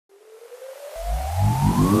नमस्ते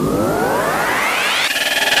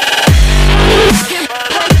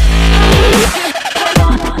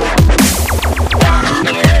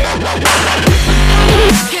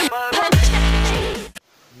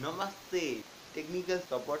टेक्निकल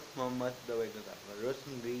सपोर्टमा म तपाईँको घरमा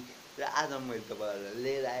रोशन गिरी र आज मैले तपाईँहरूलाई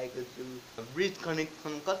लिएर आएको छु ब्रिज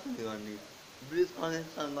कनेक्सन कसरी गर्ने ब्रिज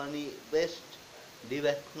कनेक्सन गर्ने बेस्ट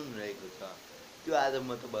डिभाइस कुन रहेको छ त्यो आज म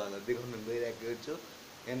तपाईँहरूलाई देखाउन गइरहेको छु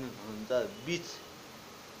हेर्नु सक्नुहुन्छ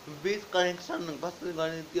ब्रिज कनेक्सन कसरी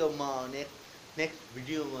गर्ने त्यो म नेक्स्ट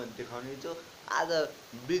भिडियोमा देखाउने छु आज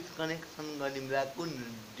ब्रिज कनेक्सन गर्ने बेला कुन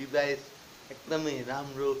डिभाइस एकदमै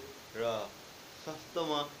राम्रो र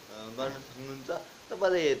सस्तोमा गर्न सक्नुहुन्छ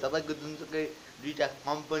तपाईँको जुनसुकै दुईवटा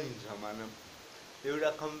कम्पनी छ मानौँ एउटा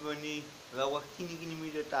कम्पनी लगभग 3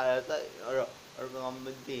 किलोमिटर टाढा छ र अर्को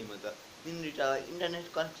कम्पनी त्यहीमा छ तिन दुईवटालाई इन्टरनेट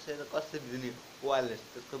कनेक्सन कसरी दिने वायरलेस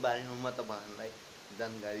त्यसको बारेमा म तपाईँहरूलाई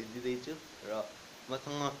जानकारी दिँदैछु र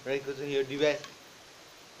मसँग रहेको छ यो डिभाइस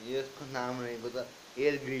यसको नाम रहेको छ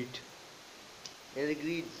एयरग्रिड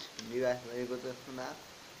डिभाइस रहेको छ यसको नाम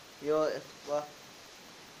यो यसको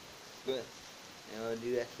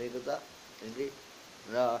डिभाइस रहेको छ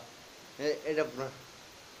र एउटा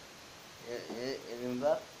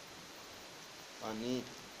अनि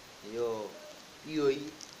यो पिओई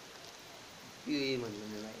भन्छ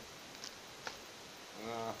यसलाई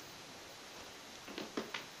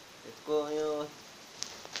यसको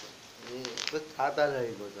छाता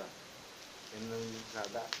रहेको छ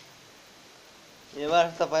छाता यहाँबाट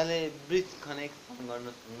तपाईँले ब्रिज कनेक्सन गर्न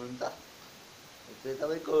सक्नुहुन्छ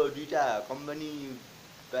तपाईँको दुईवटा कम्पनी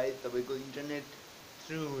बाहेक तपाईँको इन्टरनेट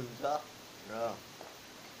थ्रु हुन्छ र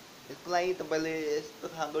यसको लागि तपाईँले यस्तो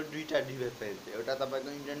खालको दुईवटा डिभाइस चाहिन्छ एउटा तपाईँको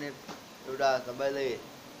इन्टरनेट एउटा तपाईँले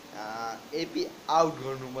एपी आउट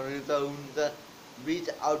गर्नुपर्ने हुन्छ ब्रिज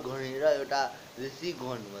आउट गर्ने र एउटा रिसिभ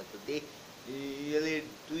गर्नुपर्छ यसले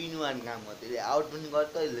 2 in 1 काम गर्छ यसले आउट पनि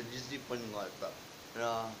गर्छ यसले रिसिभ पनि गर्छ र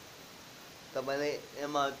तपाईँले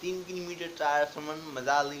यसमा 3 किलोमिटर टाढासम्म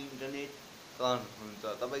मजाले इन्टरनेट हुन्छ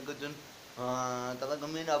तपाईँको जुन तपाईँको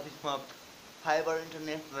मेन अफिसमा फाइबर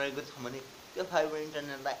इन्टरनेट रहेको छ भने त्यो फाइबर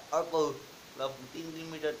इन्टरनेटलाई अर्को 3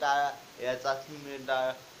 किलोमिटर टाढा या 4 किलोमिटर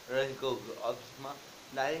टाढा रहेको अफिसमा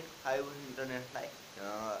डाइरेक्ट फाइबर इन्टरनेटलाई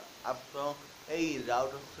आफ्नो यही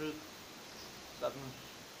राउटर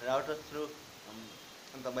थ्रु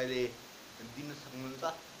तपाईँले दिन सक्नुहुन्छ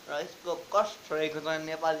र यसको कस्ट रहेको छ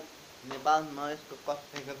नेपालमा यसको कस्ट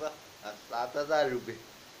रहेको छ 7,000 रुपियाँ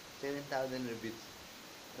 7,000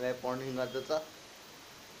 रुपियाँलाई पर्ने गर्दछ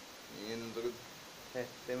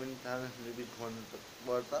 7,000 रुपियाँ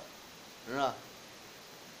पर्छ र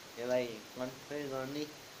यसलाई कन्फिगर गर्ने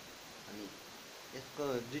अनि यसको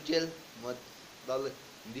डिटेल म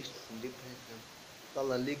तल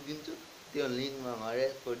लेखिदिन्छु त्यो लिङ्कमा गएर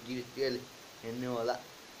यसको डिटेल हेर्नु होला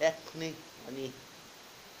नै अनि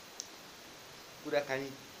कुराकानी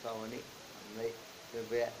छ भने हामीलाई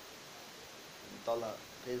कृपया तल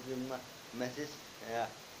फेसबुकमा मेसेज या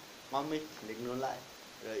कमेन्ट लेख्नुहोला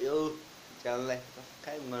र यो च्यानललाई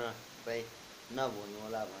सब्सक्राइब गर्न तपाईँ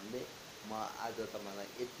नभुल्नुहोला भन्दै म आज तपाईँलाई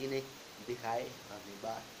यति नै देखाएँ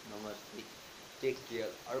धन्यवाद नमस्ते टेक केयर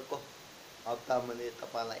अर्को हप्ता मैले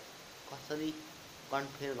तपाईँलाई कसरी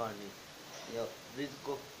कन्फिगर गर्ने यो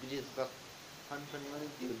ब्रिजको कन्फिगर गर्ने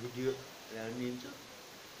त्यो भिडियो ल्याइदिन्छु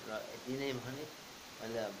र यति नै भने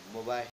अहिले मोबाइल